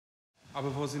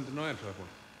Aber wo sind die neuen Treffen?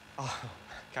 Ach,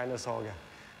 keine Sorge.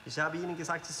 Ich habe Ihnen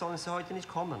gesagt, Sie sollen heute nicht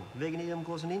kommen, wegen Ihrem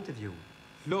großen Interview.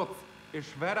 Lutz,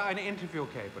 ich werde ein Interview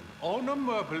geben. Ohne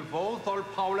Möbel, wo soll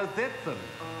Paula sitzen?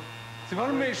 Sie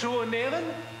wollen mich ruinieren?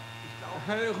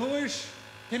 Hey, ruhig.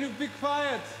 Can you be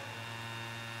quiet?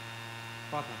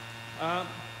 Warte.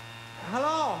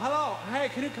 Hello. Hey,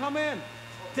 can you come in?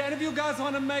 Do any of you guys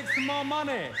want to make some more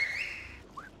money?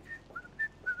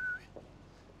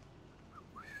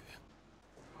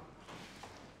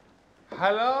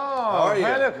 Hello. How are you?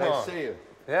 Nice to see you.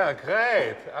 Yeah,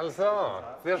 great. Also,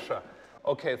 sehr schön.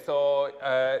 Okay, so,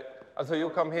 also you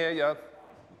come here, yeah.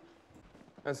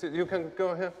 And so you can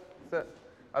go here.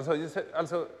 Also,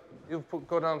 you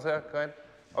go down there, great.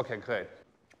 Okay, great.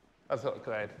 Also,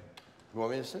 great. You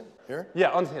want me to sit here?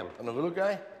 Yeah, on him. On the little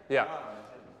guy? Yeah.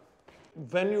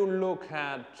 When you look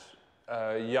at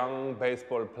young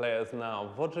baseball players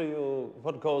now,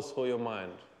 what goes through your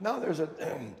mind? No,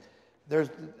 there's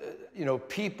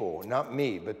people, not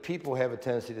me, but people have a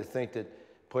tendency to think that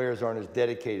players aren't as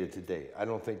dedicated today. I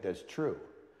don't think that's true.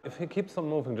 If he keeps on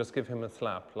moving, just give him a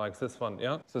slap, like this one,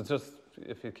 yeah? So just,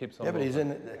 if he keeps on moving. Yeah,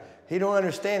 but he don't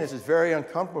understand this. It's very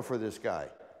uncomfortable for this guy,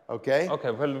 okay?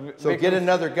 Okay, well... So get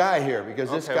another guy here, because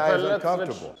this guy is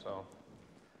uncomfortable. So.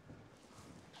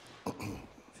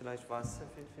 Vielleicht Wasser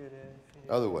für die...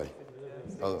 Other way.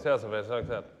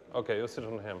 Okay, you sit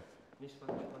on him.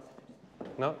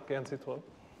 No, again, sit on.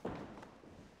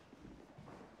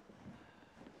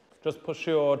 Just push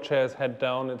your chair's head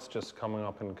down, it's just coming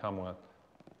up in the camera.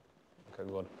 Okay,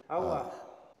 good.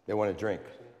 They want a drink.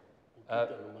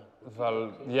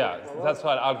 Well, yeah, that's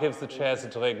right. I'll give the chairs a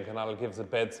drink and I'll give the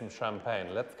bed some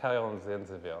champagne. Let's carry on with the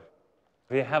interview.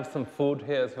 We have some food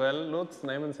here as well. Lutz,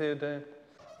 nehmen Sie die.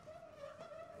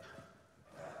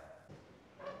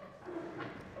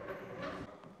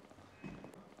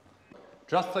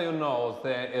 Just so you know,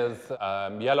 there is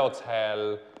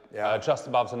yellowtail just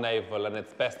above the navel, and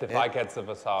it's best if I get the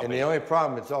wasabi. And the only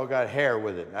problem, it's all got hair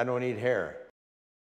with it. I don't eat hair.